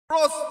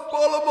Ross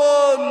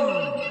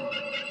Solomon!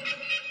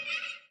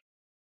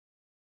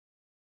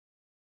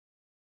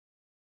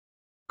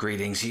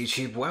 Greetings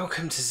YouTube,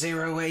 welcome to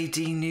 0AD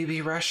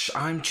Newbie Rush.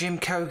 I'm Jim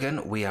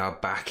Kogan. We are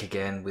back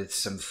again with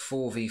some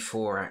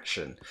 4v4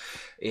 action.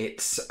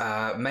 It's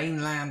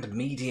mainland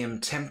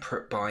medium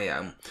temperate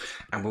biome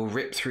and we'll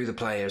rip through the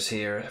players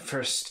here.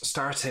 First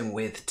starting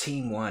with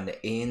Team 1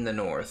 in the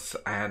north,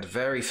 and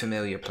very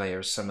familiar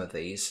players, some of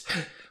these.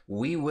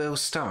 We will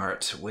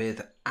start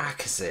with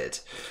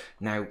Ascendant.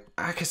 Now,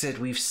 Ascendant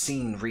we've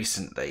seen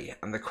recently,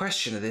 and the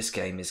question of this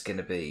game is going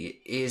to be,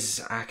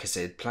 is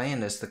Ascendant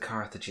playing as the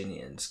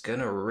Carthaginians going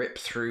to rip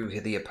through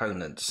the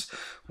opponents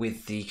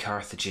with the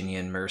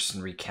Carthaginian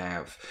mercenary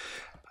cav?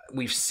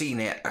 We've seen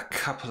it a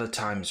couple of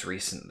times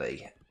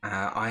recently.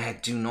 I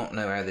do not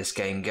know how this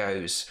game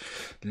goes.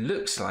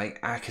 Looks like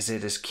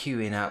Ascendant is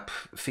queuing up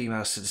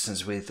female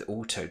citizens with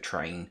auto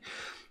train,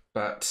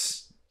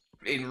 but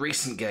in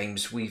recent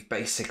games, we've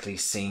basically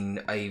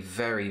seen a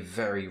very,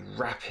 very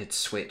rapid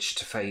switch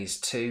to phase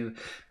 2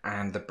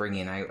 and the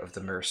bringing out of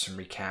the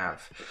mercenary cav.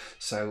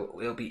 So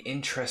it'll be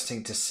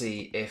interesting to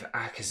see if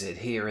Ascendant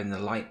here in the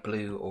light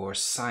blue or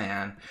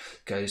cyan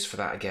goes for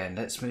that again.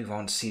 Let's move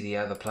on to see the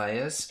other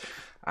players.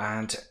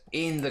 And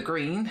in the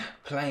green,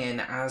 playing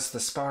as the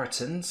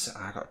Spartans,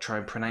 I got to try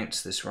and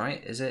pronounce this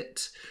right, is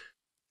it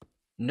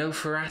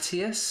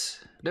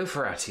Noferatius?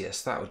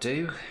 Noferatius, that'll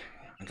do.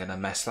 I'm going to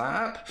mess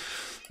that up.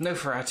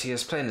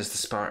 Noferatius playing as the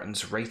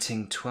Spartans,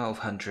 rating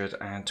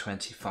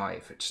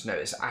 1225. Just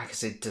notice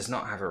Ascendant does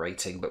not have a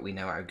rating, but we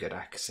know how good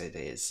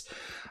Ascendant is.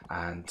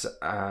 And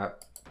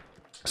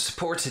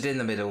supported in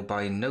the middle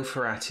by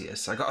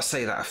Noferatius. I got to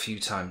say that a few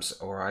times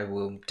or I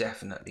will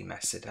definitely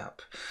mess it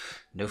up.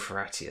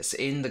 Noferatius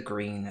in the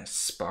green,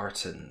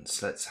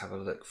 Spartans. Let's have a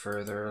look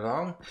further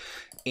along.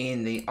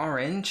 In the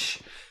orange,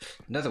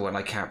 another one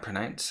I can't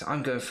pronounce.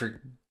 I'm going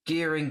for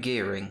Gearing.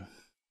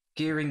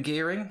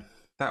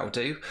 That'll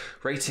do.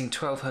 Rating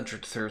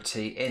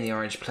 1230 in the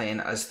orange, playing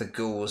as the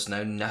Gauls.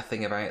 Know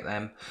nothing about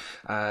them.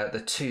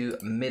 The two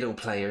middle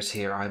players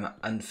here I'm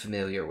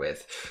unfamiliar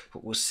with,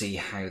 but we'll see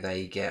how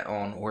they get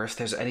on, or if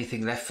there's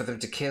anything left for them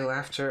to kill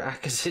after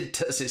Ascendant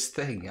does his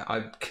thing.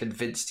 I'm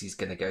convinced he's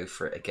going to go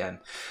for it again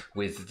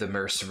with the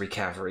mercenary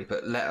cavalry,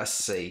 but let us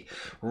see.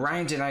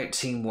 Rounding out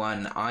Team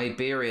 1,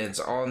 Iberians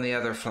on the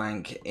other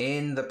flank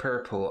in the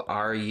purple,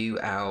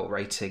 RUL,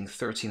 rating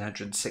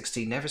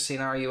 1360. Never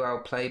seen RUL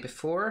play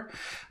before.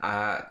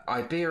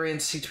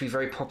 Iberians seem to be a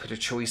very popular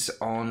choice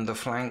on the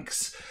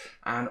flanks,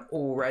 and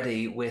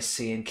already we're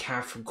seeing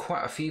cav from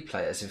quite a few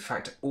players. In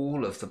fact,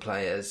 all of the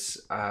players,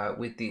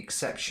 with the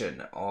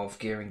exception of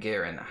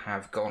Gearing,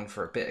 have gone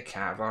for a bit of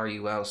cav.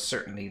 RUL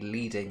certainly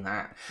leading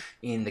that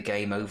in the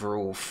game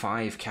overall,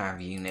 5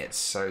 cav units,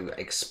 so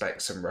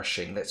expect some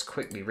rushing. Let's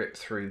quickly rip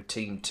through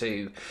Team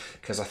 2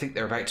 because I think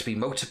they're about to be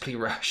multiply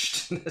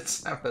rushed.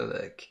 Let's have a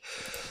look.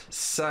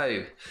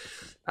 So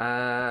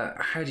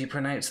how do you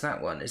pronounce that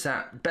one? Is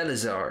that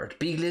Belizard?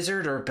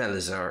 B-Lizard or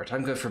Belizard?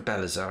 I'm going for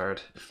Belizard.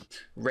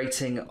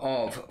 Rating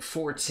of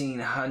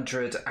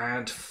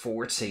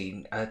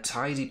 1414. A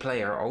tidy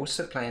player,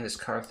 also playing as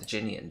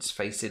Carthaginians,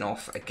 facing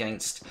off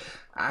against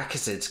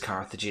Ascendant's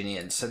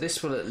Carthaginians. So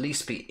this will at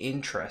least be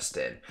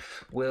interesting.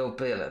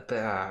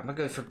 Am I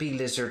going for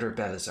B-Lizard or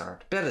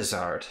Belizard?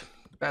 Belizard.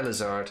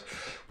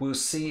 We'll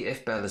see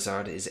if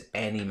Belizard is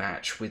any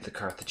match with the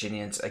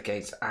Carthaginians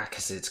against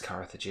Ascendant's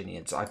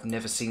Carthaginians. I've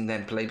never seen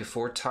them play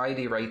before.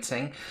 Tidy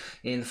rating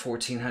in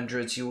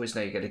 1400s. You always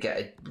know you're going to get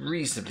a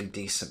reasonably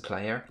decent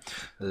player.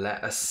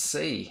 Let us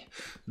see.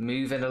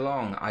 Moving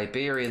along.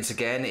 Iberians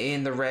again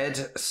in the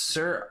red.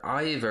 Sir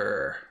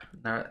Ivor.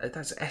 Now,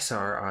 that's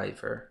SR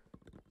Ivor.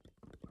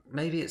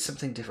 Maybe it's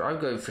something different.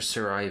 I'm going for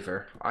Sir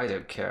Ivor. I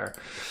don't care.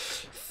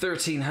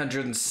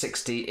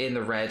 1360 in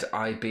the red.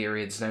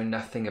 Iberians, know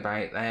nothing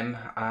about them.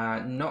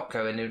 Not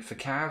going in for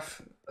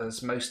cav,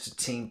 as most of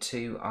Team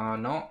 2 are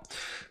not.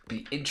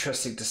 Be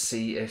interesting to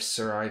see if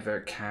Sir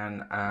Ivor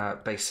can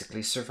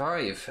basically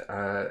survive.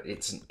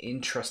 It's an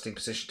interesting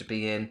position to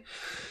be in.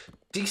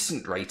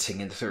 Decent rating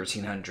in the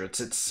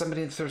 1300s. It's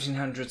somebody in the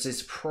 1300s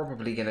is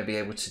probably going to be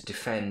able to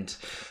defend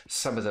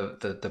some of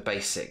the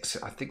basics.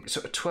 I think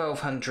sort of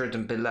 1200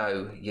 and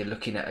below, you're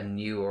looking at a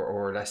newer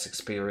or less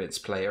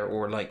experienced player,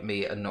 or like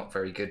me, a not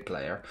very good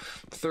player.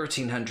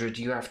 1300,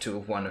 you have to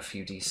have won a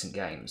few decent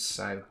games.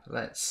 So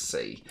let's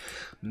see.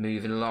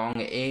 Moving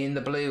along in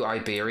the blue,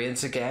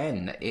 Iberians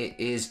again. It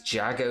is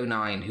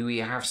Jag09, who we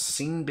have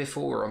seen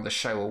before on the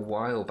show a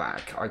while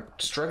back. I'm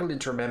struggling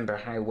to remember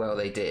how well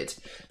they did.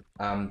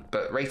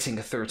 But rating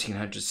of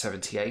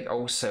 1378,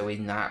 also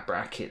in that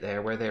bracket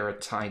there where they're a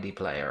tidy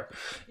player.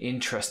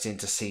 Interesting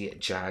to see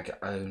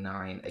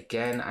Jag09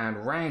 again.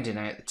 And rounding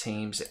out the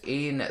teams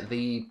in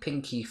the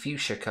pinky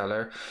fuchsia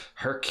colour,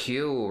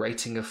 Hercule,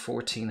 rating of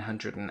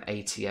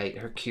 1488.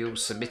 Hercule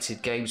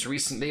submitted games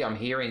recently. I'm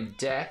hearing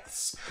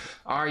deaths.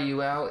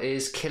 RUL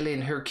is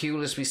killing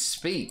Hercule as we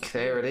speak.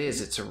 There it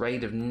is. It's a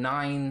raid of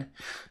nine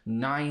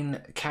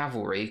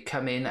cavalry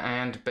come in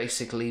and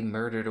basically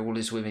murdered all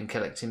his women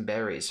collecting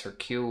berries.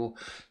 Hercule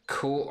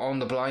caught on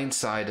the blind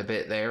side a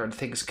bit there, and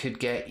things could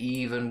get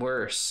even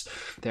worse.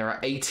 There are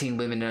 18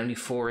 women and only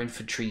 4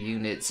 infantry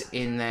units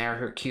in there.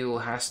 Hercule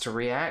has to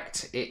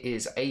react. It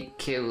is 8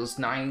 kills,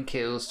 9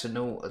 kills to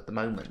 0 at the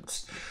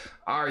moment.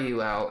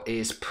 RUL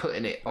is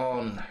putting it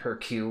on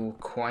Hercule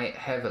quite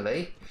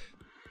heavily.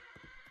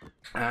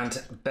 And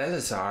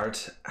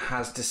Belizard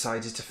has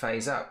decided to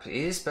phase up.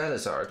 Is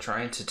Belizard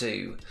trying to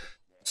do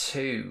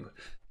to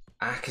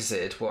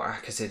Akazid what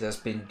Akazid has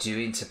been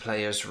doing to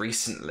players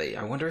recently?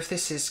 I wonder if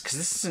this is, because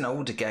this is an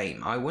older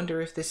game, I wonder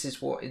if this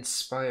is what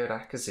inspired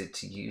Akazid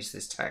to use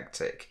this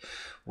tactic.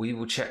 We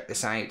will check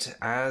this out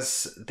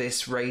as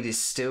this raid is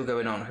still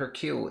going on.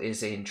 Hercule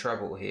is in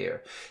trouble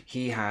here.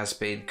 He has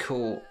been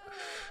caught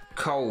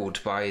cold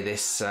by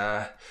this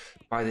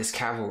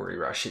cavalry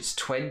rush. It's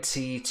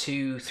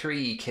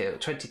 23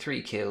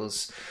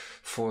 kills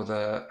for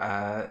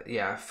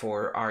the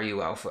for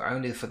RUL,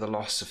 only for the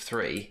loss of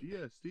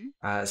 3.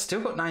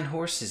 Still got 9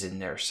 horses in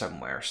there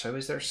somewhere. So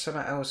is there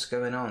something else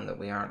going on that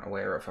we aren't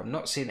aware of? I'm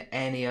not seeing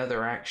any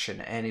other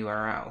action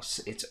anywhere else.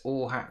 It's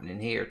all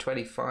happening here.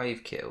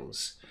 25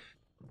 kills.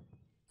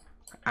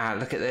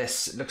 Look at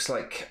this. Looks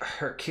like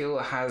Hercule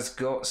has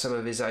got some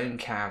of his own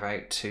cav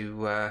out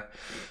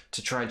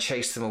to try and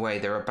chase them away.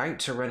 They're about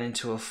to run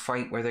into a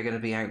fight where they're going to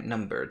be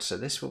outnumbered, so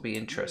this will be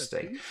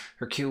interesting.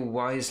 Hercule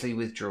wisely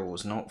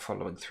withdraws, not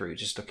following through,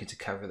 just looking to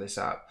cover this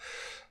up.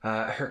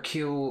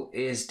 Hercule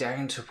is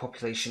down to a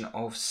population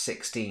of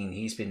 16.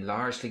 He's been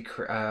largely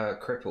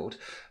crippled.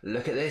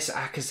 Look at this.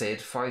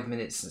 Akazid, 5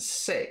 minutes and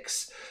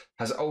 6.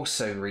 Has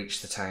also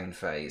reached the town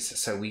phase,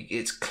 so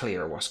it's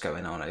clear what's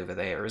going on over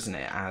there, isn't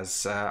it?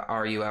 As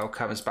RUL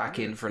comes back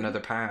in for another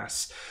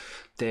pass.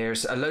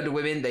 There's a load of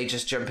women, they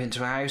just jump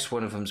into a house.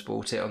 One of them's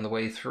bought it on the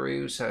way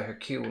through, so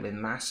Hercule in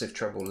massive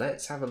trouble.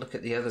 Let's have a look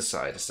at the other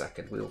side a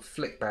second. We'll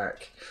flick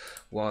back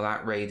while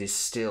that raid is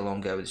still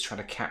ongoing. It's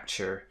trying to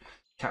capture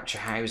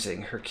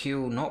housing.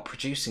 Hercule not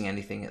producing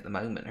anything at the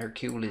moment.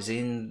 Hercule is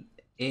in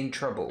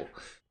trouble.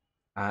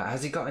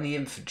 Has he got any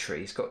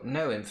infantry? He's got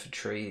no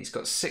infantry. He's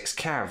got 6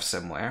 calves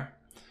somewhere.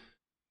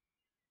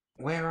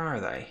 Where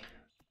are they?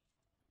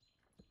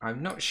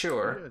 I'm not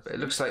sure, but it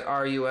looks like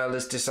RUL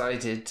has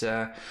decided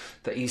that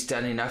he's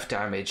done enough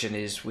damage and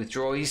is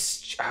withdrawing.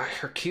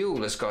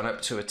 Hercule has gone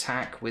up to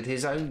attack with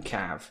his own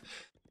cav.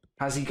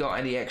 Has he got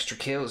any extra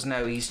kills?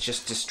 No, he's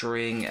just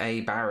destroying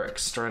a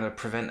barracks, trying to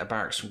prevent a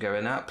barracks from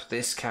going up.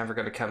 This cav are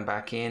going to come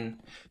back in.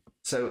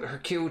 So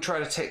Hercule try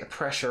to take the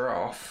pressure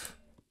off.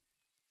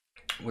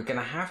 We're going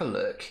to have a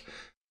look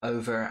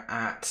over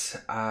at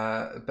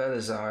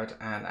Belizard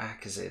and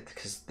Akazid,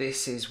 because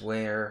this is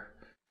where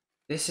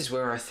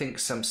I think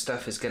some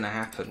stuff is going to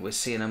happen. We're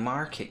seeing a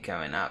market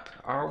going up.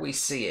 Are we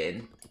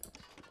seeing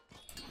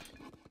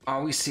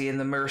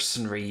the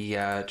mercenary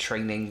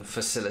training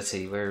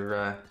facility?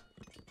 Where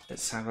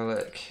let's have a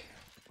look.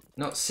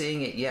 Not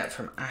seeing it yet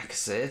from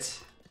Akazid.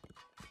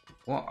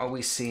 What are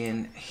we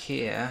seeing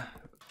here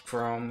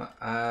from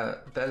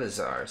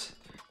Belizard?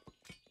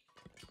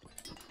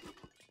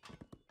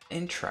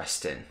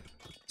 Interesting.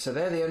 So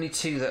they're the only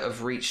 2 that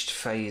have reached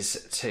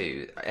phase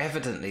 2.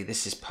 Evidently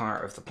this is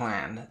part of the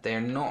plan. They're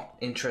not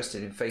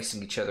interested in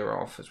facing each other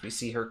off, as we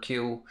see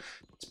Hercule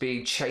is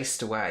being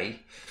chased away.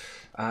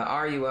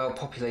 RUL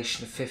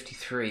population of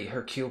 53,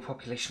 Hercule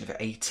population of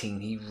 18.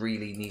 He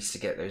really needs to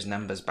get those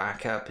numbers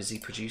back up. Is he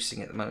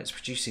producing at the moment? It's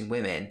producing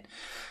women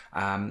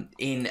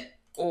in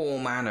all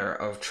manner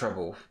of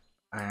trouble.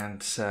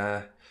 And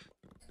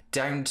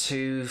down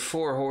to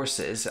 4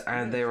 horses,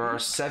 and there are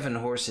 7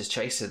 horses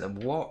chasing them.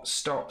 What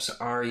stops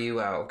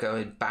RUL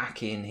going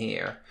back in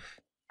here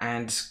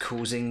and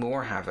causing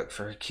more havoc?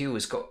 For Hercule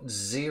has got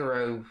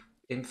 0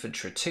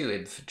 infantry, 2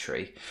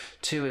 infantry.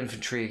 2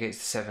 infantry against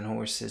the 7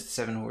 horses. The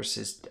 7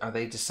 horses, are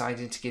they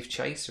deciding to give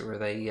chase, or are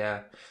they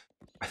I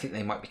think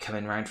they might be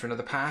coming around for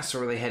another pass,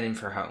 or are they heading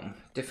for home?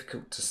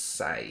 Difficult to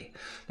say.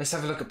 Let's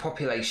have a look at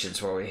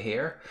populations while we're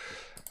here.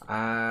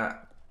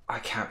 I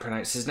can't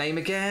pronounce his name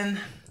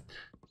again.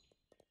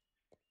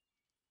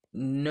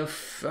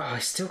 I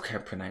still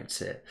can't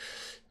pronounce it.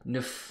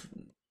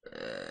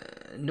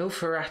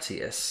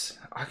 Noferatius.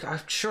 I'm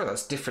sure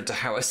that's different to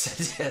how I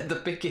said it at the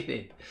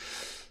beginning.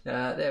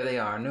 There they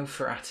are,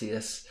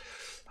 Noferatius.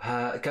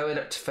 Going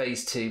up to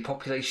phase 2,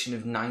 population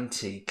of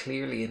 90,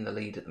 clearly in the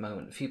lead at the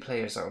moment. A few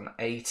players on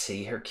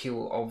 80.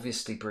 Hercule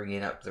obviously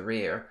bringing up the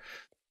rear.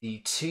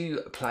 The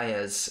 2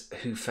 players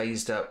who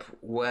phased up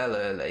well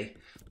early.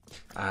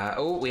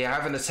 Oh, we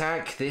have an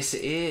attack. This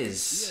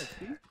is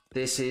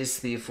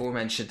the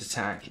aforementioned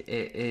attack.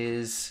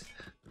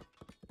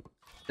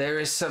 There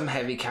is some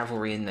heavy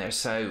cavalry in there,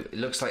 so it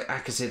looks like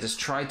Akazid has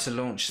tried to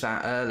launch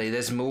that early.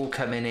 There's more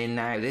coming in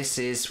now. This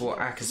is what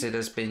Akazid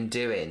has been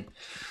doing.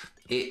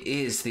 It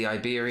is the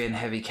Iberian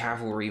heavy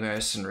cavalry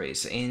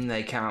mercenaries. In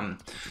they come,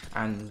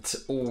 and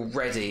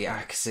already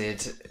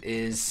Akazid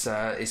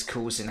is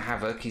causing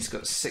havoc. He's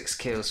got 6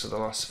 kills for the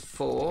loss of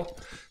 4.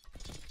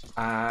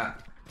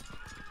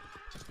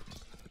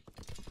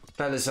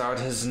 Belizard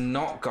has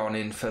not gone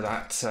in for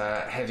that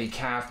heavy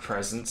cav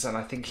presence, and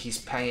I think he's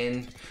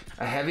paying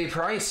a heavy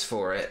price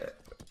for it.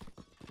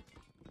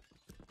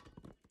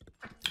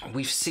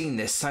 We've seen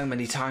this so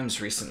many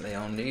times recently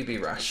on Newbie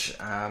Rush.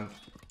 I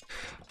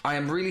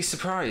am really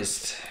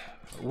surprised.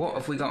 What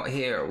have we got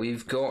here?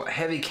 We've got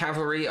heavy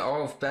cavalry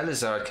of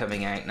Belisard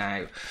coming out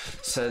now,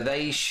 so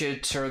they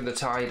should turn the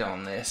tide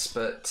on this.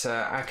 But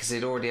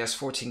Akazid already has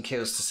 14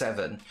 kills to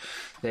 7.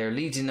 They're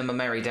leading them a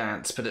merry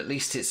dance, but at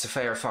least it's a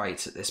fair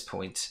fight at this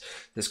point.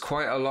 There's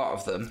quite a lot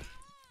of them.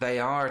 They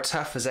are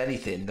tough as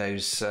anything,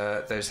 those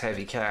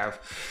heavy cav,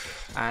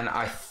 and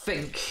I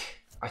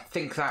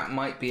think that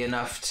might be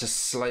enough to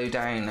slow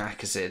down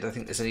Akazid. I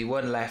think there's only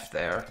one left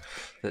there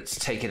that's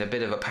taking a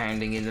bit of a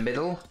pounding in the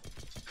middle.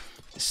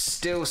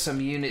 Still some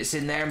units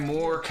in there,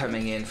 more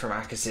coming in from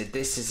Akazid.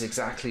 This is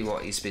exactly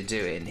what he's been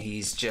doing.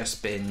 He's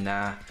just been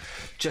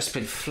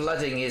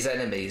flooding his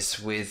enemies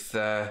with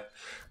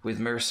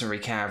mercenary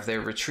cav.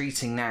 They're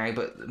retreating now,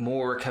 but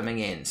more are coming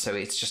in, so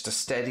it's just a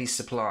steady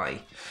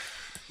supply.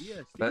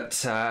 Yes,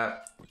 but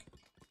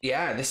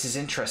yeah, this is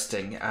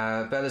interesting.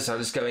 Belisard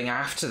is going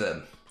after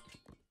them.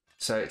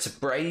 So it's a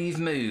brave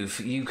move.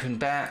 You can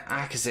bet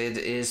Akazid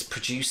is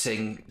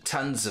producing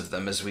tons of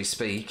them as we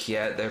speak.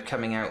 Yeah, they're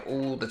coming out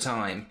all the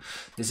time.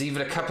 There's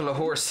even a couple of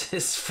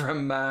horses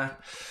from I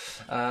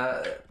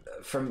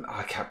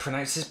can't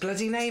pronounce his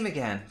bloody name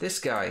again. This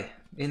guy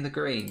in the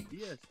green.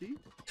 Yeah, Steve.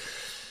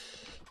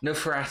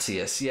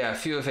 Noferatius. Yeah, a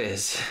few of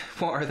his.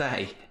 What are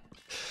they?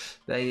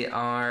 They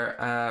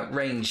are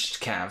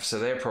ranged cav, so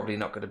they're probably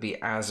not going to be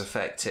as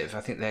effective. I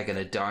think they're going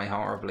to die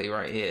horribly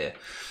right here.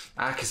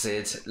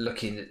 Akazid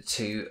looking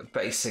to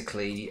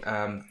basically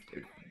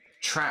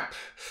trap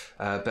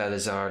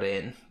Belisard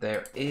in.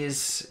 There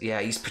is,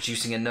 yeah, he's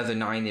producing another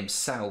 9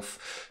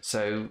 himself.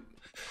 So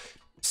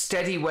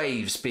steady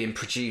waves being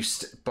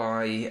produced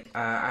by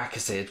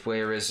Akazid,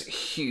 whereas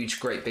huge,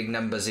 great big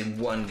numbers in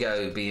one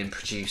go being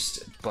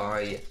produced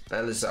by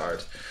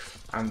Belisard.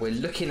 And we're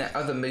looking at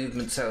other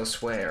movements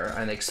elsewhere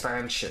and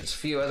expansions. A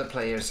few other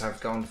players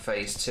have gone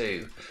phase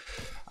 2.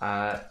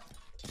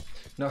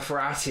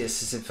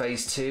 Noferatius is in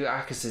phase 2,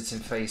 Akazid's in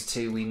phase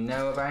 2 we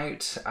know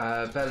about.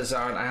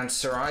 Belisard and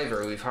Sir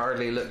Ivor we've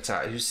hardly looked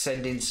at, who's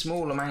sending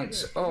small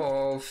amounts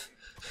of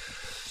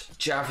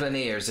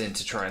Javelineers in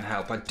to try and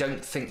help. I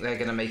don't think they're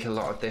going to make a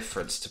lot of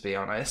difference, to be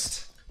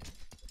honest.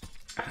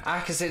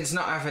 Akazid's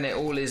not having it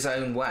all his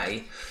own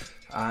way,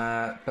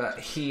 but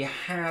he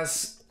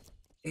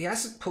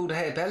hasn't pulled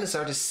ahead.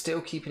 Belisard is still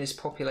keeping his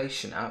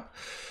population up.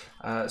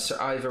 Sir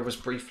Ivor was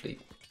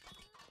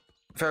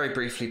very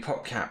briefly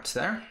pop-capped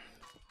there.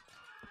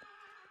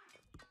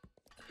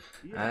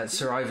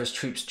 Sir Ivor's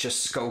troops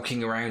just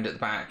skulking around at the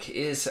back.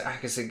 Is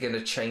Akazid going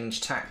to change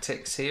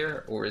tactics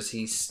here, or is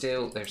he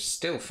still? There's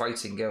still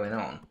fighting going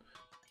on.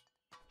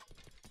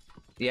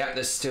 Yeah,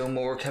 there's still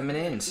more coming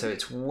in. So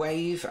it's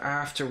wave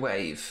after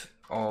wave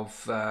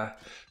of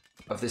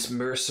this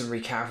mercenary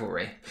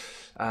cavalry.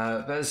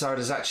 Belisard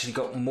has actually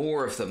got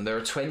more of them. There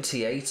are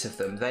 28 of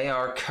them. They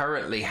are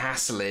currently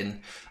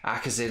hassling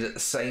Akazid at the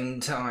same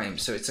time.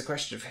 So it's a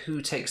question of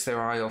who takes their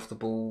eye off the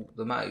ball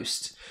the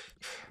most.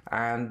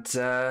 And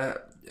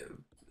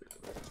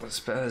what's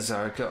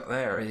Belisard got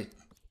there?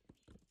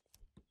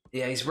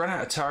 Yeah, he's run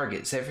out of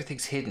targets.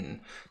 Everything's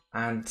hidden.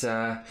 And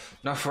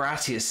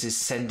Noferatius is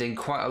sending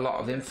quite a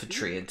lot of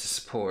infantry into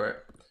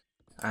support.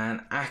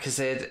 And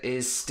Akazid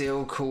is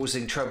still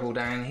causing trouble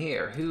down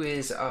here. Who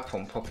is up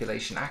on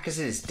population?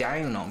 Akazid is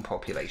down on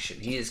population.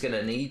 He is going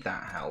to need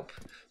that help.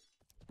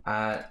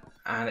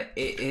 And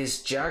it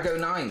is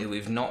Jago9, who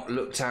we've not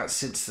looked at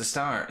since the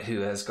start,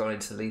 who has gone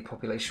into the lead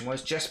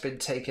population-wise. Just been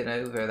taken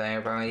over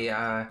there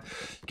by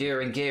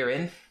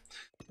Gearin.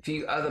 A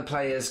few other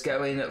players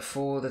going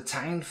for the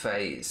town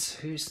phase.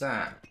 Who's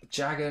that?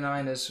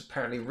 Jago9 has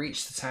apparently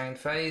reached the town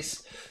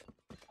phase.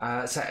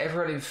 So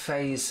everyone in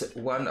phase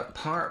 1,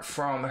 apart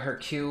from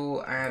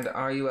Hercule and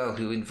RUL,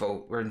 who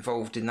were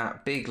involved in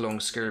that big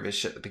long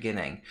skirmish at the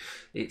beginning,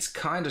 it's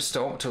kind of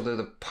stopped, although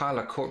the pile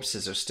of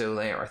corpses are still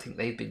there. I think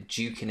they've been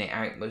duking it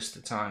out most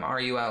of the time.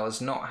 RUL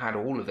has not had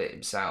all of it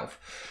himself.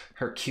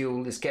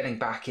 Hercule is getting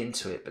back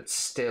into it, but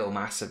still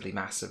massively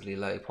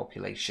low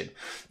population.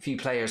 A few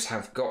players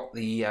have got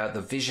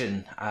the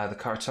vision, the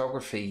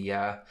cartography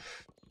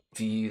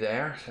view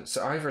there.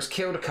 So Ivor's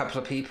killed a couple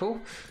of people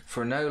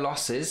for no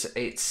losses.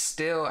 It's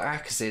still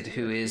Akazid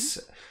who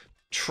is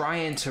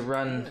trying to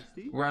run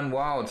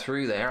wild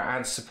through there,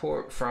 and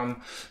support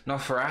from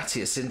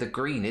Noferatius in the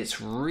green. It's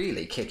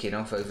really kicking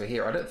off over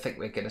here. I don't think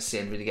we're going to see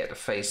anybody get to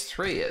phase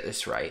 3 at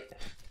this rate.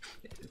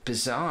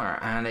 Bizarre,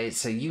 and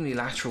it's a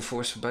unilateral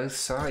force from both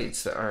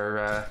sides that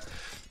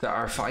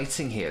are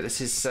fighting here.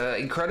 This is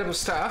incredible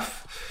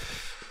stuff.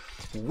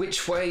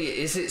 Which way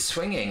is it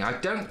swinging? I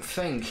don't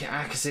think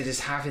Akazid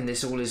is having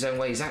this all his own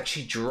way. He's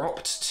actually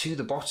dropped to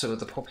the bottom of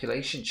the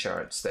population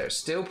charts there.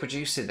 Still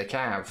producing the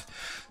cav.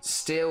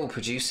 Still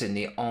producing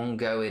the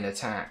ongoing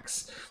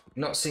attacks.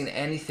 Not seen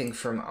anything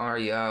from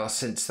RUL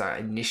since that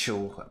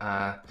initial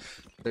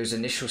those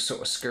initial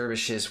sort of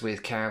skirmishes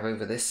with Cav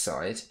over this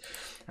side.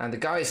 And the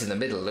guys in the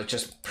middle have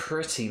just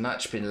pretty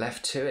much been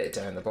left to it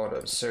down the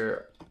bottom.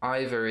 Sir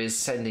Ivor is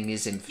sending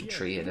his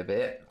infantry in a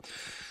bit.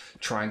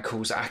 Try and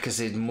cause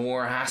Akazid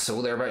more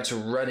hassle. They're about to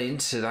run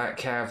into that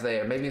Cav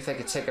there. Maybe if they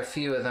could take a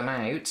few of them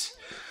out.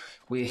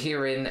 We're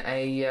hearing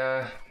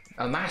a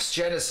mass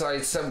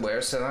genocide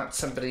somewhere. So that's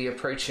somebody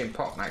approaching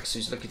Potmax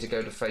who's looking to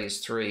go to phase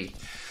 3.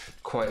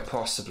 Quite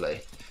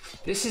possibly.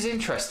 This is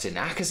interesting.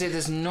 Akazid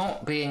is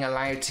not being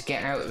allowed to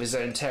get out of his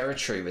own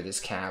territory with his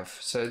Cav.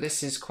 So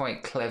this is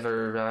quite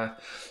clever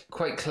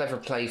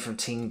play from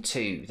Team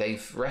 2.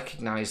 They've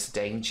recognised the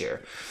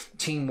danger.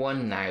 Team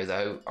 1 now,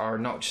 though, are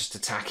not just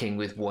attacking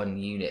with one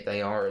unit.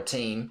 They are a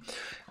team.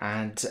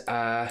 And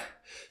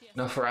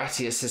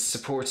Noferatius is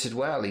supported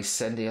well. He's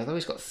sending, although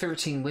he's got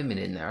 13 women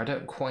in there. I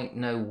don't quite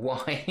know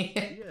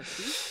why.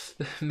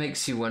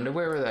 Makes you wonder,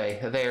 where are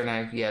they? Are they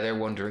now? Yeah, they're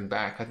wandering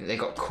back. I think they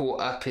got caught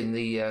up in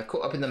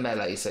the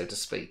melee, so to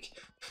speak.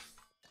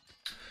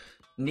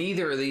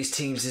 Neither of these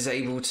teams is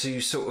able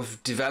to sort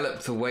of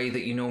develop the way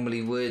that you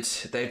normally would.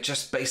 They're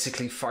just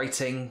basically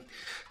fighting,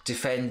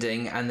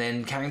 defending, and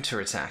then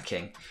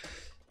counter-attacking.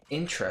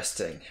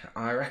 Interesting.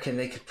 I reckon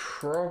they could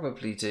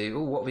probably do...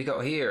 Oh, what we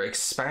got here?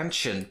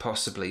 Expansion,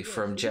 possibly,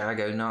 from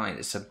Jago 9.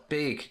 It's a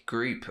big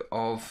group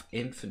of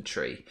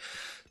infantry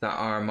that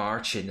are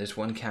marching. There's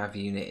one Cav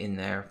unit in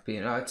there.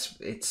 You know,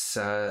 it's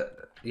Sir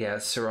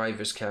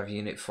Ivor's Cav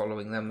unit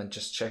following them and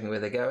just checking where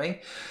they're going.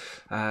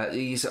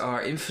 These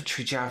are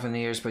infantry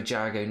Javelineers by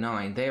Jago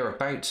 9. They are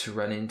about to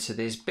run into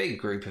this big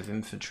group of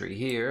infantry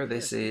here.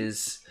 This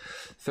is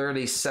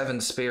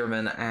 37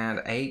 spearmen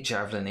and 8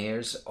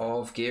 Javelineers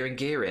of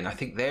Gearin. I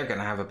think they're going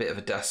to have a bit of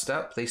a dust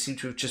up. They seem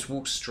to have just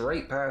walked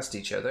straight past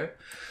each other.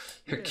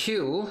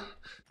 Hercule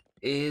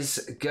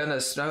is gonna...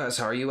 No,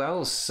 that's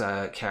RUL's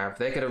Cav.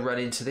 They're going to run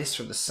into this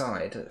from the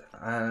side.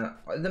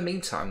 In the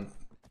meantime,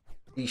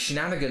 the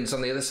shenanigans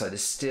on the other side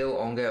is still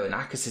ongoing.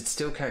 Akazid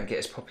still can't get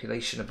his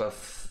population above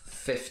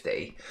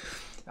 50.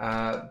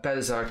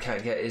 Belazard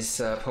can't get his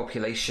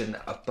population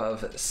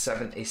above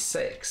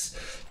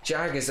 76.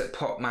 Jag is at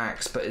pot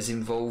max, but is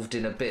involved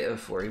in a bit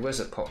of... Or he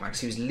was at pot max.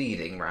 He was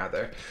leading,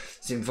 rather.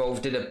 He's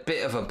involved in a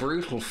bit of a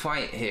brutal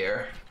fight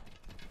here.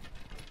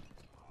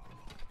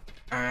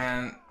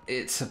 And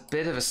it's a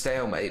bit of a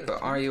stalemate,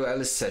 but RUL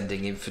is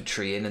sending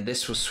infantry in, and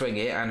this will swing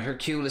it, and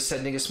Hercule is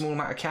sending a small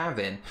amount of cav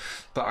in.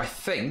 But I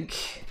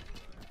think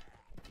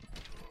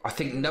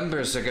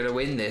numbers are going to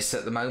win this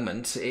at the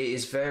moment. It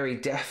is very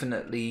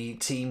definitely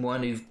Team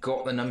 1 who've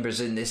got the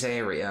numbers in this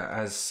area,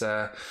 as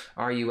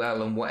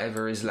RUL and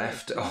whatever is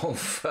left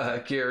of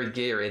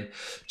Gearin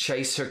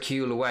chase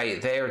Hercule away.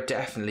 They're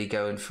definitely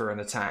going for an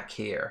attack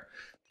here.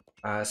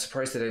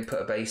 Surprised they don't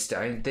put a base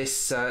down.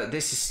 This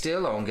is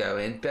still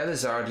ongoing.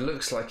 Belazard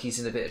looks like he's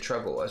in a bit of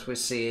trouble, as we're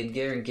seeing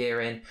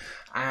Gearin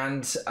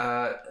and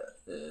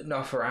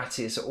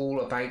Noferatius are all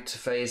about to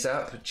phase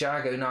up.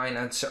 Jago 9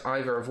 and Sir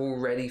Ivor have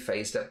already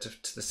phased up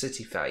to the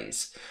city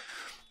phase.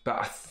 But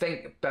I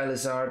think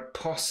Belazard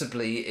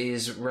possibly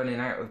is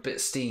running out of a bit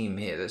of steam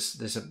here.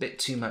 There's a bit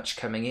too much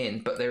coming in,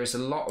 but there is a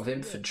lot of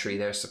infantry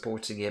there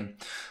supporting him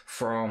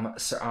from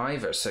Sir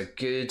Ivor. So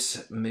good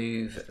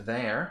move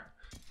there.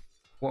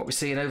 What we're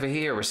seeing over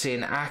here, we're seeing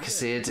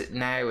Akazid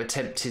now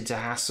attempting to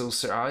hassle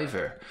Sir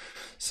Ivor.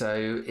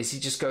 So is he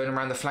just going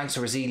around the flanks,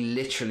 or is he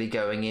literally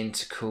going in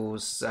to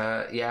cause...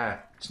 yeah,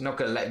 he's not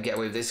going to let him get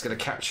away with this. He's going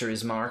to capture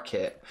his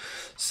market.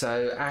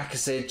 So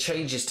Akazid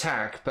changes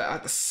tack, but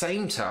at the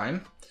same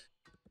time...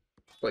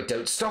 Well,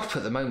 don't stop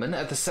at the moment.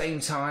 At the same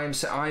time,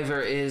 Sir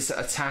Ivor is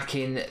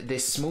attacking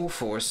this small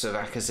force of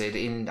Akazid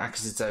in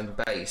Akazid's own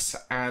base,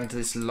 and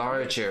this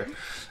larger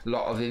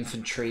lot of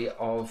infantry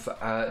of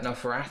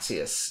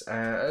Noferatius.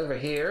 Over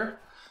here,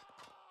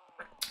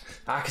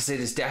 Akazid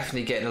is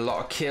definitely getting a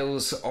lot of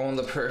kills on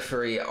the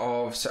periphery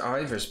of Sir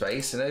Ivor's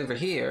base, and over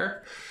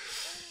here,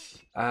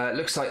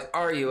 looks like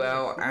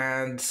RUL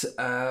and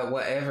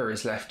whatever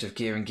is left of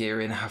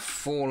Gearin have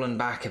fallen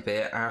back a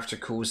bit after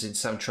causing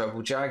some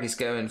trouble. Jag is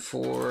going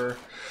for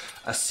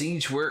a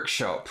siege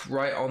workshop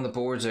right on the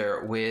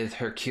border with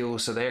Hercule,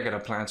 so they're going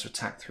to plan to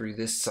attack through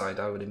this side,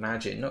 I would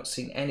imagine. Not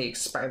seeing any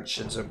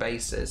expansions or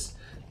bases.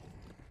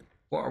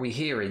 What are we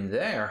hearing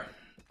there?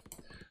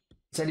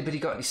 Has anybody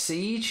got any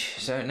siege?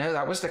 So no,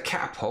 that was the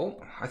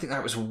catapult. I think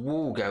that was a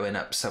wall going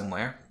up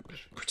somewhere.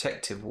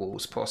 Protective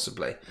walls,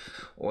 possibly.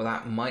 Or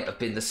that might have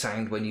been the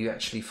sound when you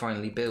actually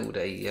finally build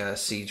a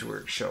siege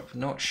workshop.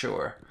 Not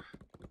sure.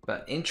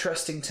 But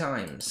interesting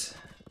times.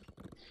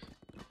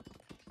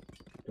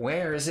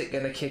 Where is it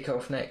going to kick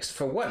off next?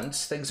 For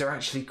once, things are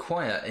actually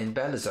quiet in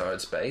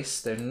Belazard's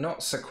base. They're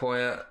not so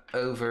quiet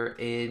over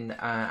in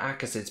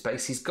Akazid's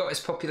base. He's got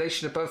his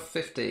population above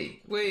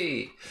 50.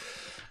 Whee!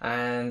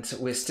 And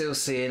we're still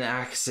seeing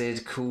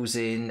Akazid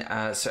causing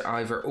Sir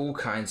Ivor all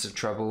kinds of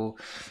trouble.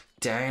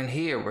 Down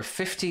here, we're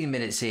 15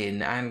 minutes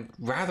in, and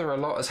rather a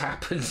lot has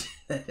happened,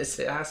 as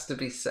it has to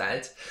be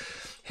said.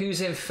 Who's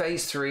in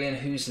phase 3 and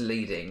who's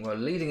leading? Well,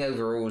 leading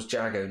overall is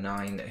Jago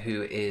 9,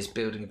 who is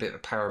building a bit of a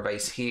power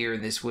base here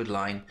in this wood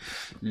line,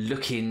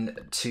 looking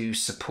to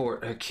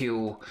support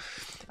Hercule,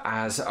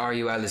 as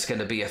RUL is going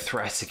to be a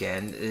threat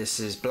again. This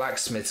is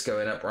Blacksmith's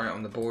going up right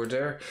on the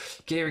border.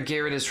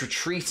 Geirin has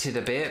retreated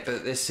a bit,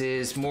 but this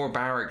is more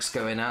barracks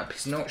going up.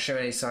 He's not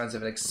showing any signs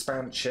of an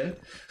expansion.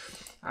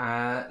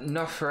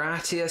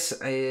 Noferatius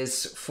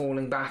is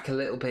falling back a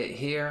little bit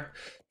here.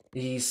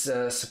 He's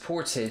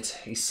supported,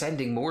 he's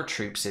sending more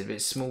troops in, but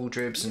it's small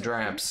dribs and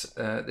drabs.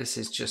 This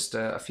is just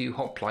a few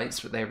hoplites,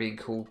 but they're being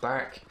called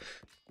back.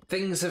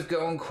 Things have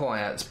gone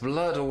quiet.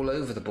 Blood all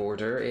over the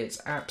border.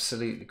 It's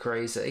absolutely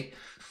crazy.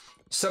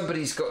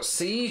 Somebody's got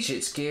siege.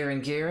 It's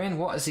Geirin.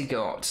 What has he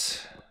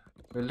got?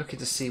 We're looking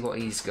to see what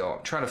he's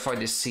got. Trying to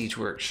find his siege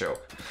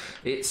workshop.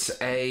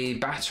 It's a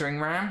battering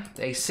ram,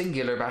 a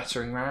singular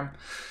battering ram.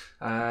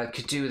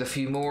 Could do with a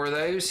few more of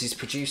those. He's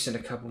producing a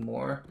couple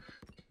more.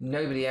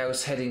 Nobody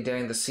else heading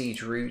down the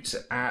siege route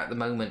at the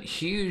moment.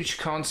 Huge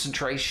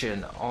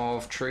concentration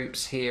of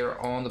troops here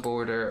on the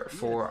border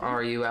for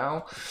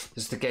RUL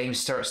as the game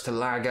starts to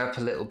lag up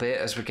a little bit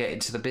as we're getting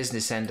to the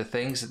business end of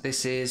things.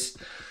 This is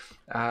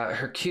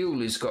Hercule,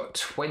 who's got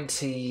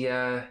 20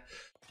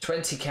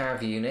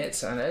 cav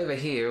units, and over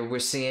here we're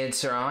seeing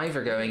Sir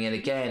Ivor going in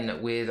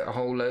again with a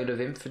whole load of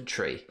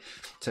infantry.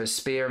 So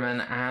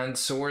spearmen and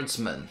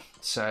swordsmen.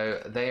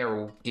 So they are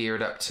all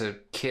geared up to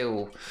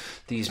kill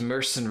these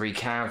mercenary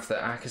cav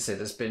that Akazid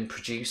has been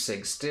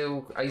producing.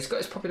 Still, he's got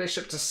his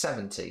population up to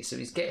 70, so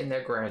he's getting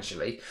there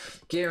gradually.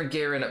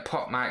 Geirin at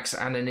pot max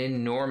and an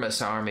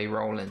enormous army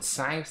rolling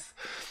south.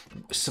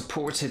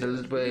 Supported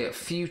a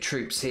few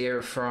troops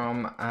here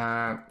from,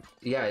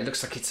 yeah, it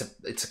looks like it's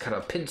a kind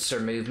of pincer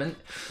movement.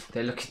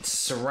 They're looking to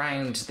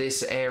surround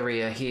this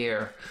area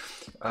here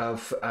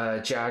of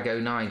Jago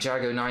 9.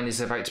 Jago 9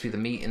 is about to be the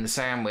meat in the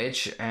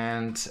sandwich,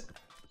 and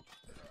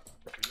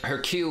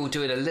Hercule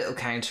doing a little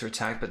counter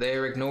attack, but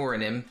they're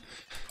ignoring him.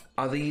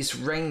 Are these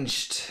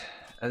ranged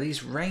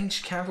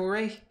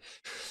cavalry?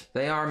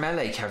 They are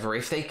melee cavalry.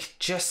 If they could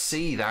just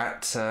see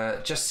that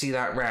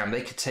ram,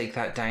 they could take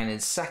that down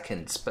in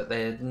seconds, but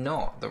they're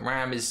not. The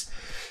ram is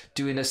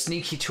doing a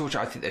sneaky torture.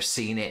 I think they've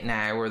seen it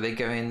now. Are they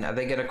going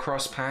to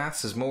cross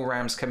paths? There's more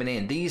rams coming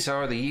in. These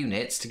are the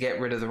units to get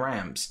rid of the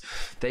rams.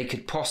 They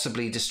could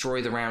possibly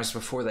destroy the rams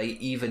before they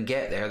even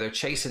get there. They're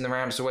chasing the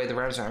rams away. The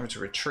rams are having to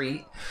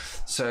retreat.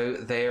 So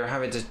they're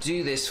having to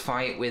do this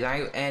fight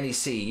without any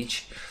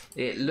siege.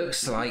 It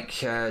looks like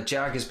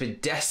Jag has been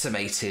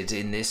decimated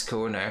in this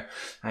corner,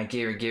 and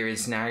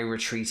Geirin's now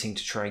retreating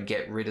to try and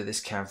get rid of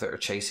this cav that are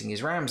chasing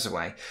his rams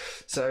away.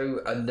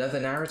 So another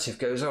narrative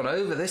goes on.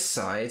 Over this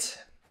side,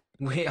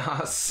 we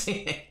are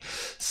seeing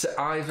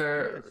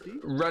Ivor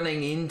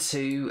running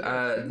into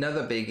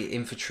another big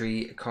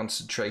infantry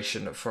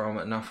concentration from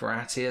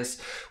Noferatius.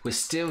 We're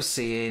still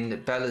seeing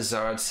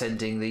Belazard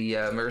sending the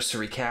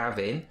mercenary cav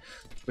in.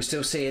 We're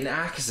still seeing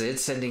Akazid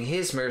sending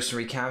his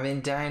mercenary cav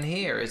in down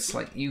here. It's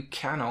like you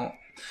can't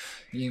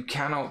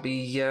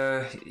be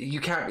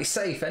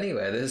safe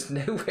anywhere. There's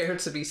nowhere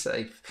to be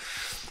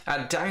safe.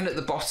 And down at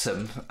the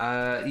bottom,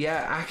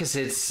 yeah,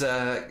 Akazid's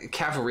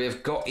cavalry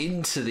have got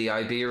into the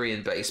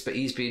Iberian base, but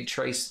he's being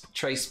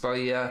traced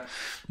by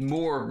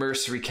more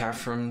mercenary cav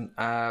from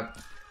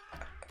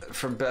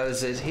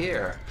Belazid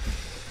here.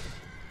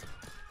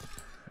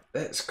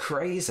 That's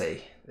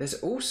crazy. There's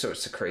all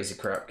sorts of crazy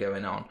crap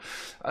going on.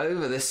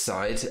 Over this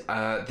side,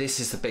 this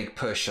is the big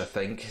push, I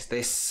think.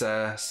 This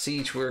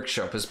siege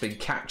workshop has been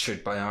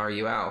captured by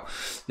RUL.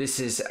 This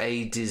is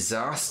a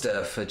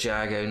disaster for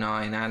Jago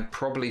 9 and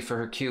probably for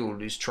Hercule,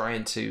 who's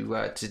trying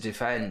to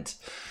defend.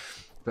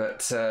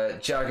 But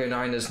Jago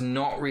 9 has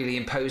not really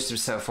imposed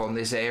himself on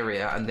this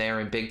area, and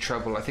they're in big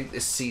trouble. I think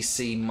this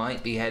CC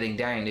might be heading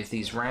down if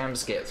these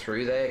rams get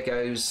through. There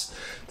goes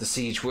the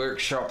siege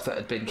workshop that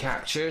had been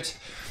captured.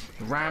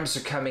 Rams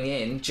are coming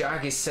in.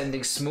 Jag is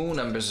sending small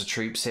numbers of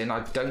troops in.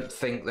 I don't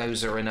think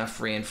those are enough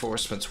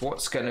reinforcements.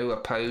 What's going to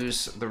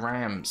oppose the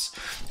Rams?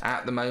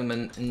 At the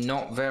moment,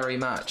 not very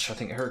much. I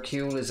think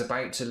Hercule is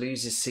about to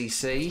lose his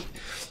CC.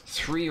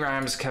 3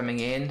 Rams coming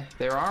in.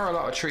 There are a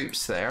lot of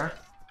troops there,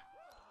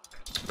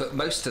 but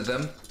most of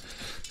them,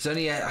 there's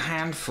only a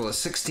handful of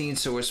 16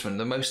 swordsmen.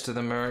 The most of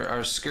them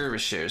are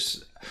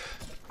skirmishers.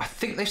 I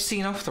think they've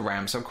seen off the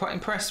Rams. I'm quite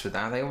impressed with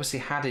that. They obviously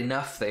had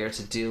enough there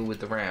to deal with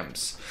the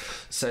Rams.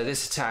 So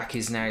this attack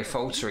is now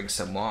faltering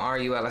somewhat.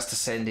 RUL has to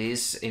send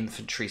his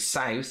infantry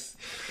south,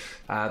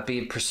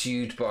 being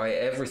pursued by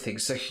everything.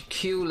 So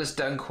Hercule has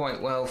done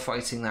quite well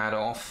fighting that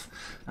off.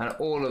 And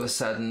all of a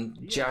sudden,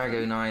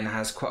 Jago 9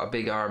 has quite a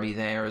big army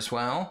there as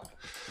well.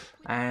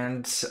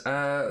 And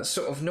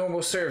sort of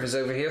normal servers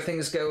over here,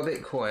 things go a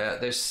bit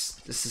quiet.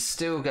 This is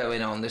still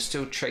going on. They're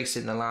still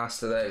tracing the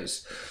last of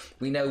those.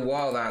 we know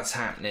while that's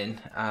happening,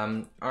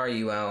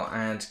 RUL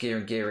and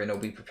Gearin will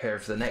be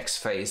prepared for the next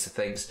phase of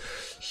things.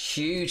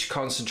 Huge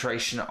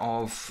concentration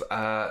of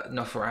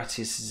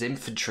Noferatius'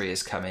 infantry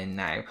has come in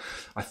now.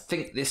 I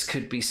think this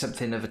could be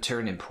something of a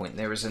turning point.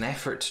 There is an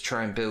effort to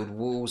try and build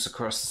walls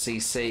across the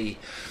CC.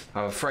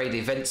 I'm afraid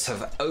events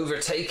have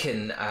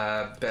overtaken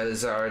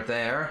Belisard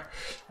there,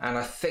 and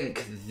I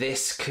think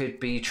this could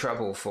be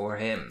trouble for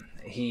him.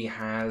 He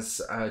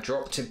has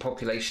dropped in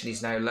population.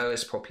 He's now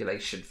lowest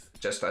population,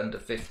 just under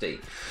 50.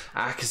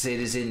 Akazid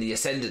is in the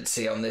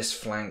ascendancy on this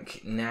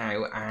flank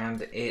now,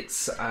 and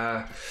it's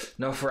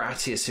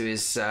Noferatius who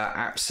is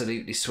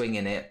absolutely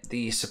swinging it.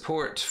 The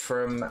support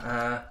from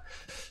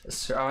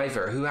Sir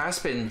Ivor, who has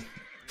been,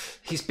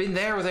 he's been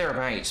there or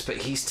thereabouts, but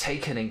he's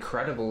taken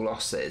incredible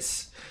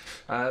losses.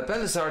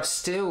 Belisard's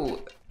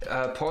still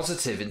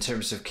positive in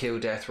terms of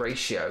kill-death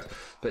ratio,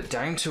 but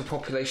down to a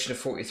population of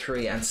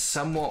 43 and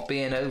somewhat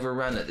being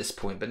overrun at this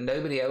point, but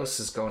nobody else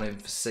has gone in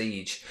for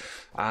siege.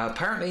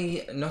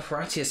 Apparently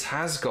Noferatius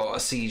has got a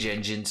siege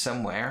engine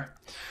somewhere.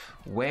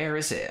 Where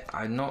is it?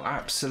 I'm not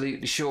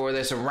absolutely sure.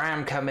 There's a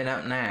ram coming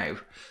up now.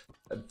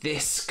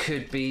 This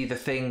could be the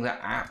thing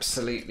that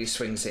absolutely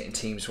swings it in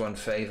Teams 1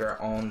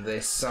 favour on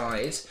this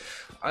side.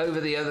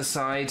 Over the other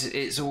side,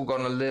 it's all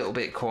gone a little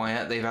bit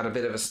quiet. They've had a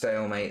bit of a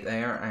stalemate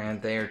there,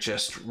 and they're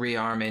just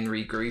rearming,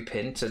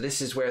 regrouping. So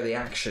this is where the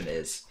action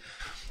is.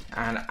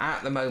 And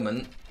at the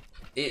moment,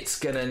 it's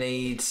gonna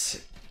need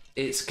Sir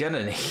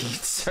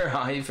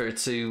Ivor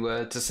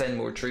to send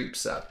more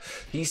troops up.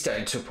 He's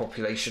down to a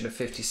population of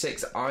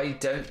 56. I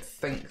don't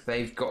think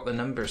they've got the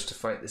numbers to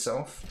fight this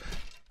off.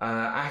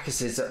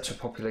 Akaz is up to a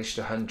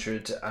population of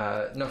 100.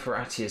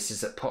 Noferatius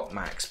is at pot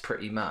max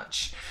pretty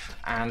much,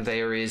 and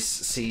there is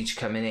siege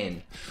coming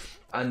in.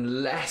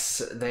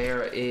 Unless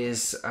there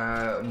is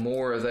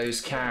more of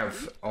those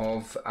cav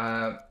of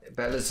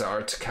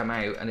Belisard to come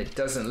out, and it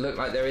doesn't look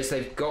like there is.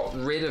 They've got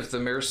rid of the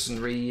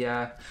mercenary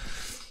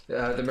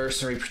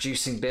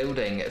producing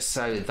building,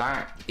 so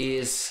that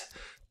is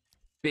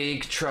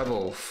big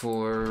trouble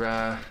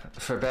for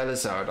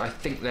Belisard. I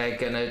think they're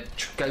gonna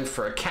go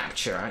for a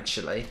capture.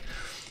 Actually,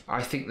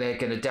 I think they're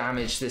going to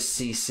damage this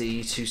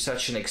CC to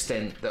such an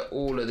extent that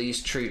all of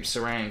these troops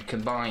around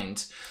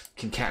combined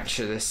can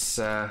capture this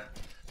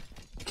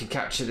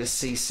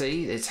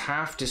CC. It's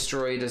half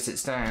destroyed as it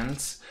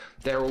stands.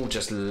 They're all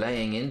just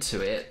laying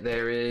into it.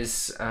 There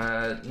is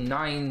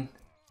nine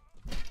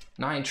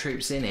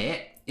troops in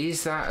it.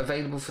 Is that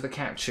available for the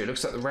capture? It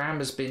looks like the ram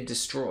has been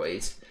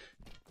destroyed.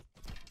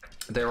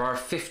 There are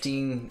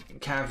 15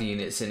 cav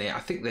units in it. I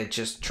think they're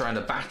just trying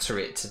to batter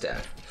it to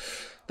death.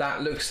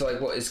 That looks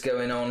like what is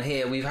going on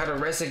here. We've had a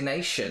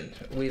resignation.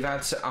 We've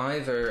had to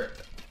either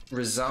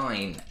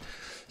resign.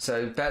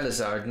 So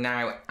Belisard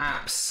now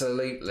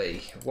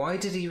absolutely. Why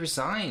did he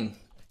resign?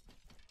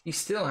 He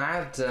still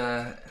had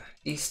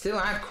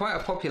quite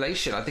a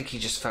population. I think he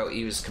just felt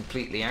he was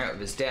completely out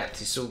of his depth.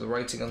 He saw the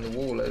writing on the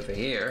wall over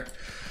here.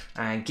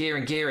 And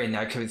Gearin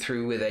now coming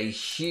through with a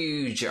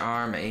huge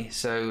army.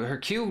 So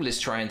Hercule is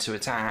trying to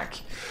attack.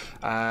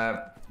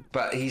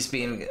 But he's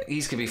going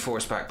to be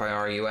forced back by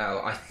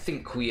RUL. I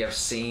think we have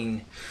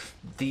seen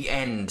the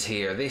end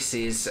here. This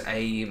is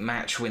a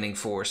match-winning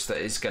force that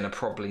is going to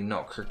probably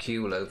knock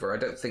Hercule over. I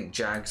don't think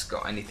Jag's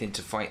got anything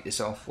to fight this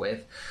off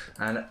with.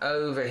 And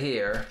over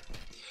here,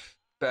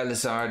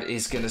 Belisard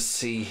is going to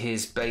see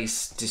his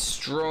base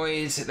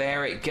destroyed.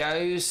 There it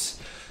goes.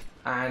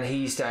 And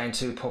he's down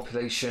to a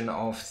population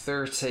of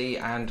 30,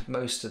 and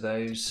most of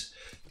those...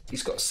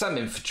 He's got some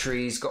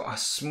infantry, he's got a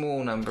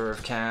small number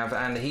of cav,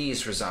 and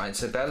he's resigned.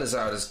 So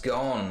Belisard has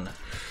gone.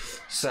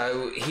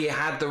 So he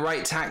had the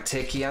right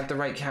tactic. He had the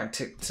right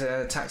tactic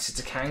to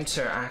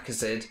counter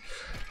Akazid,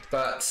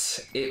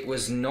 but it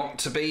was not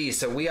to be.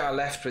 So we are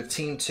left with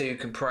Team 2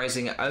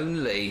 comprising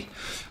only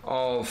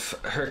of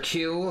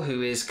Hercule,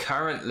 who is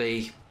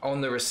currently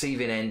on the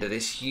receiving end of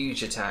this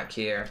huge attack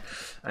here,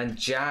 and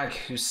Jag,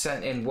 who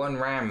sent in one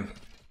ram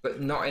but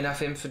not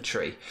enough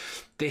infantry.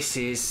 This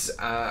is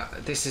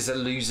a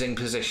losing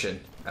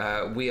position.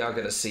 We are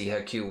going to see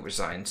Hercule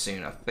resign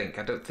soon, I think.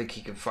 I don't think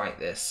he can fight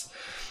this.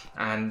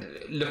 And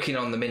looking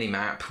on the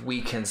mini-map,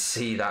 we can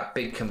see that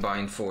big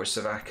combined force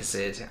of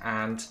Akazid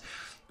and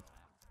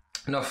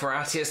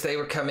Noferatius. They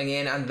were coming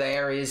in, and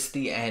there is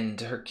the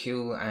end.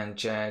 Hercule and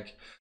Jag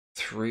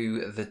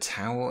threw the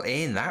towel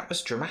in. That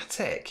was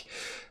dramatic.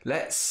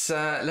 Let's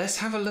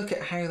have a look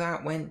at how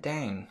that went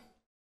down.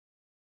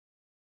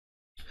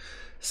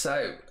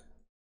 So,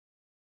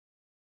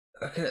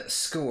 looking at the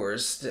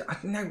scores,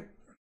 now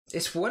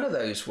it's one of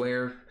those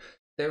where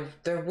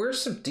there were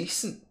some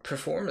decent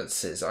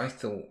performances, I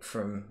thought,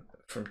 from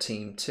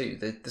Team 2.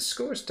 The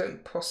scores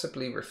don't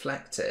possibly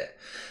reflect it.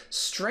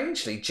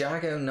 Strangely,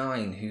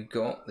 Jag09, who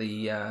got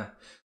the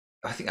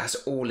I think that's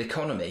all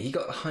economy, he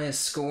got the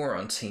highest score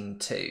on Team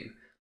 2,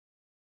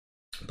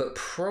 but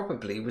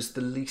probably was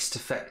the least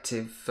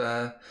effective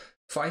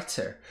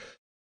fighter.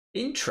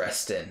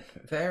 Interesting,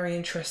 very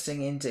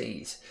interesting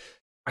indeed.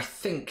 I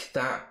think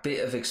that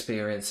bit of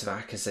experience of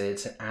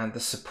Akazid and the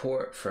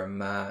support from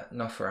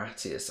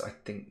Noferatius, I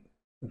think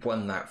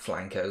won that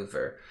flank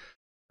over.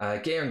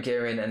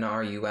 Garen and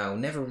RUL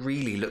never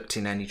really looked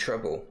in any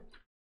trouble.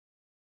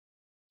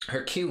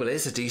 Hercule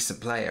is a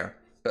decent player,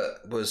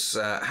 but was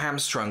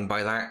hamstrung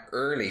by that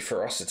early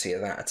ferocity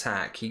of that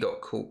attack. He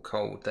got caught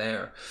cold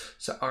there.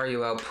 So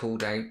RUL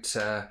pulled out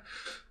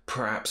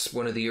perhaps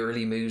one of the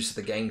early moves of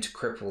the game to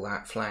cripple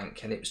that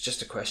flank, and it was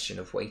just a question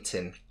of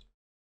waiting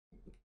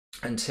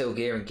until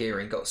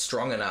Garen got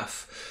strong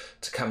enough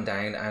to come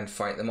down and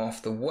fight them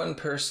off. The one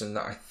person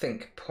that I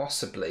think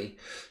possibly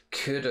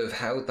could have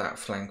held that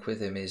flank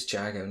with him is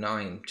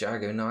Jago9.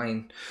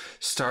 Jago9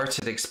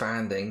 started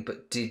expanding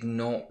but did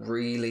not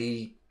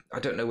really, I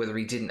don't know whether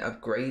he didn't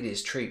upgrade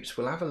his troops.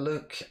 We'll have a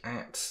look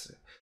at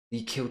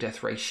the kill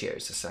death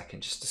ratios a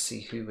second just to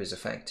see who was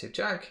effective.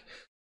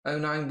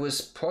 Jag09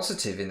 was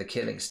positive in the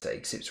killing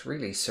stakes. It's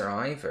really Sir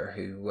Ivor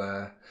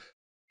who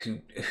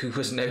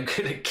was no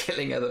good at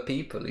killing other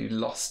people, who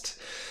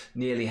lost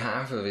nearly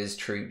half of his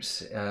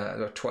troops,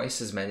 or twice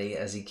as many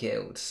as he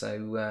killed.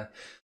 So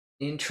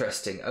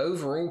interesting.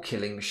 Overall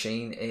killing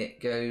machine, it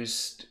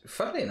goes,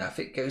 funnily enough,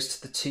 it goes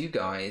to the two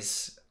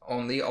guys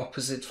on the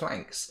opposite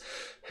flanks.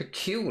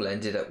 Hercule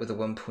ended up with a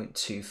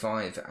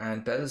 1.25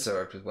 and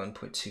Belisard with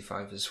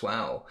 1.25 as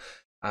well.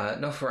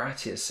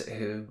 Noferatius,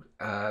 who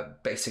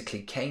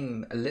basically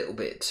came a little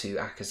bit to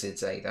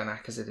Akazid's aid, and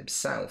Akazid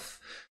himself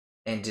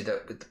ended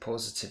up with the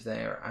positive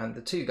there. And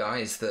the two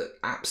guys that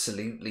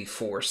absolutely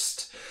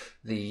forced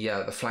the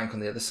flank on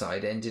the other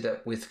side ended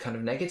up with kind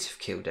of negative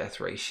kill death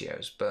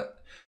ratios. But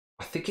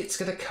I think it's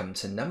going to come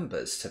to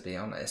numbers, to be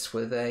honest.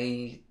 Were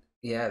they?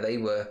 Yeah, they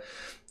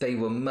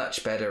were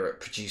much better at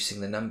producing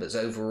the numbers.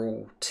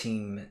 Overall,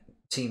 team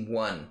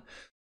one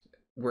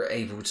were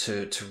able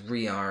to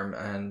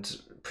rearm and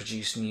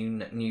produce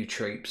new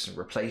troops and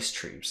replace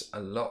troops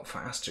a lot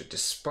faster.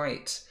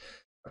 Despite,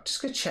 I'm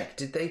just going to check.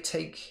 Did they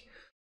take?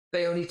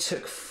 They only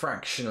took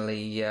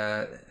fractionally.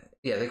 Yeah,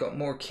 they got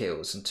more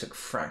kills and took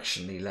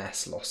fractionally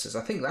less losses.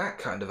 I think that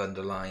kind of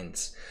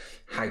underlines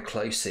how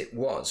close it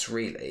was,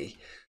 really.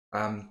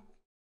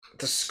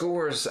 The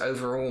scores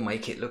overall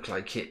make it look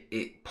like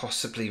it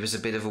possibly was a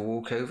bit of a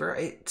walkover.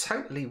 It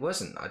totally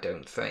wasn't, I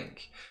don't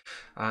think.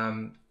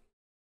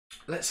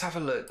 Let's have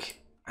a look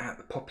at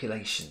the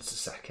populations a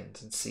second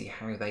and see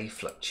how they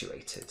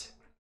fluctuated.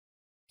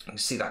 You can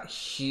see that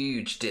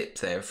huge dip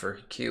there for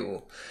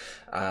Hercule.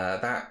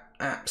 That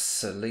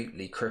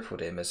absolutely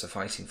crippled him as a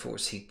fighting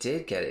force. He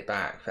did get it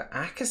back, but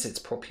Akazid's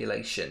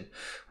population,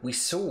 we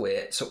saw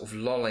it sort of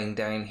lolling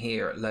down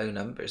here at low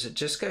numbers. It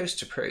just goes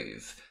to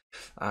prove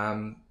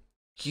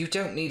you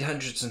don't need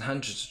hundreds and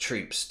hundreds of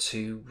troops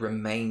to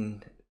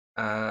remain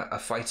a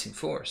fighting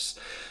force.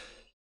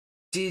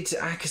 Did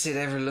Akazid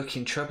ever look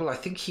in trouble? I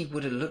think he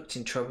would have looked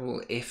in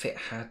trouble if it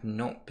had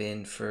not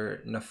been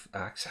for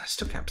I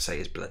still can't say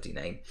his bloody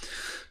name,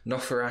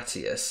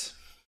 Noferatius.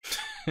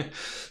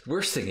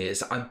 Worst thing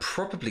is, I'm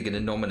probably going to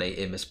nominate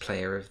him as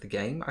player of the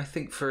game. I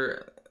think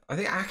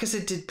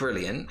Akazid did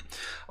brilliant.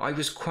 I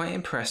was quite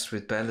impressed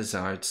with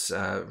Belisard's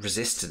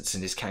resistance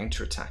and his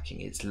counter-attacking.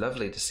 It's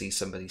lovely to see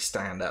somebody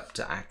stand up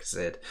to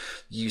Akazid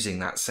using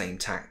that same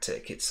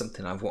tactic. It's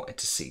something I've wanted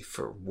to see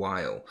for a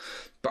while.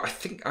 But I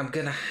think I'm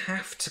going to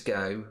have to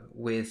go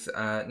with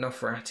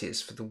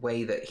Noferatius for the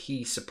way that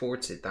he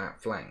supported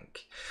that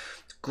flank.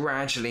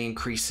 Gradually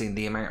increasing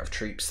the amount of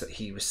troops that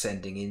he was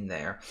sending in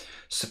there,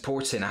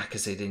 supporting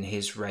Akazid in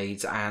his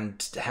raids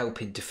and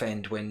helping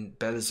defend when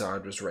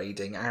Belisard was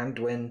raiding and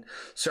when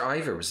Sir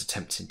Ivor was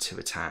attempting to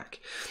attack.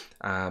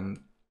 I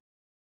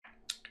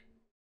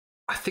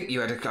think you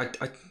had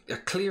a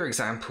clear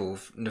example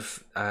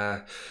of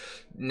I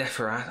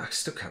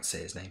still can't say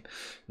his name,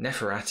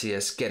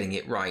 Neferatius getting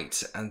it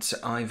right and Sir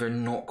Ivor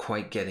not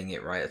quite getting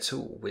it right at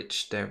all,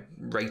 which their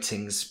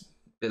ratings,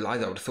 I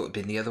would have thought it'd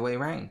been the other way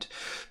around.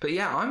 But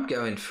yeah, I'm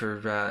going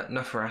for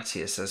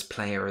Noferatius as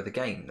player of the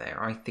game there.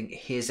 I think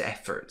his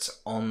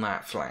efforts on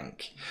that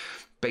flank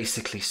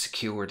basically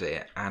secured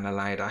it and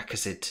allowed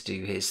Akazid to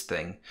do his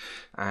thing.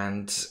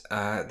 And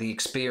the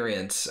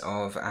experience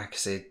of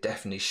Akazid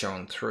definitely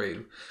shone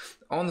through.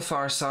 On the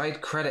far side,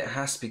 credit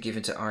has to be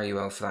given to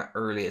RUL for that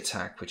early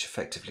attack, which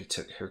effectively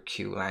took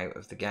Hercule out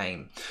of the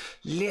game.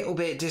 Little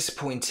bit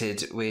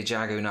disappointed with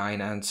Jago9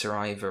 and Sir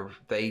Ivor.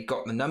 They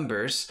got the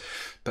numbers,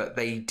 but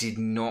they did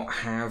not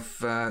have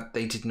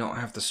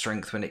the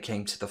strength when it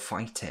came to the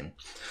fighting.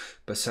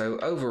 But so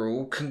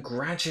overall,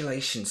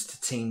 congratulations to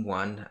Team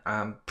 1.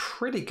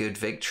 Pretty good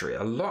victory.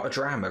 A lot of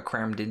drama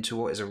crammed into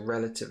what is a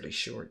relatively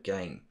short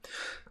game.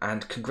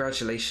 And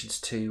congratulations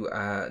to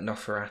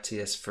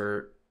Noferatius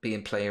for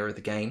being player of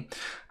the game,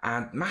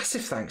 and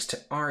massive thanks to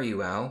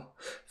RUL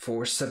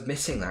for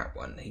submitting that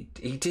one.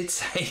 He did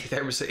say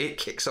it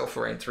kicks off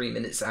around 3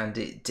 minutes, and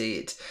it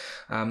did.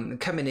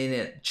 Coming in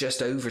at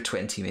just over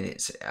 20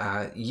 minutes,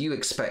 you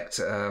expect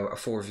a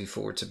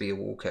 4v4 to be a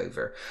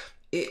walkover.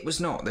 It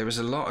was not. There was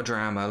a lot of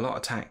drama, a lot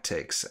of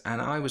tactics,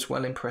 and I was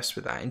well impressed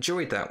with that.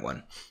 Enjoyed that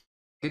one.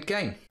 Good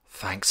game.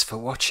 Thanks for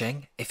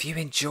watching. If you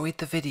enjoyed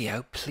the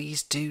video,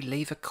 please do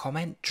leave a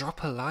comment,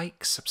 drop a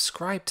like,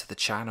 subscribe to the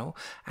channel,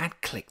 and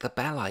click the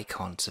bell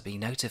icon to be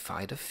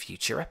notified of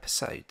future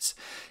episodes.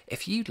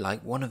 If you'd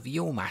like one of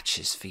your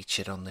matches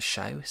featured on the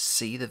show,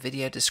 see the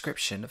video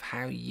description of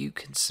how you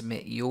can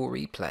submit your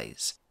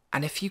replays.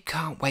 And if you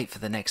can't wait for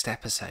the next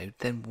episode,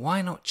 then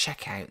why not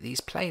check out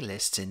these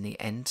playlists in the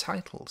end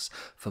titles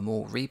for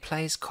more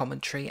replays,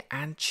 commentary,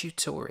 and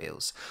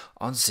tutorials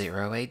on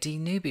 0 AD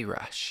Newbie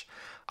Rush.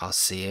 I'll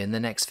see you in the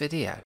next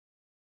video.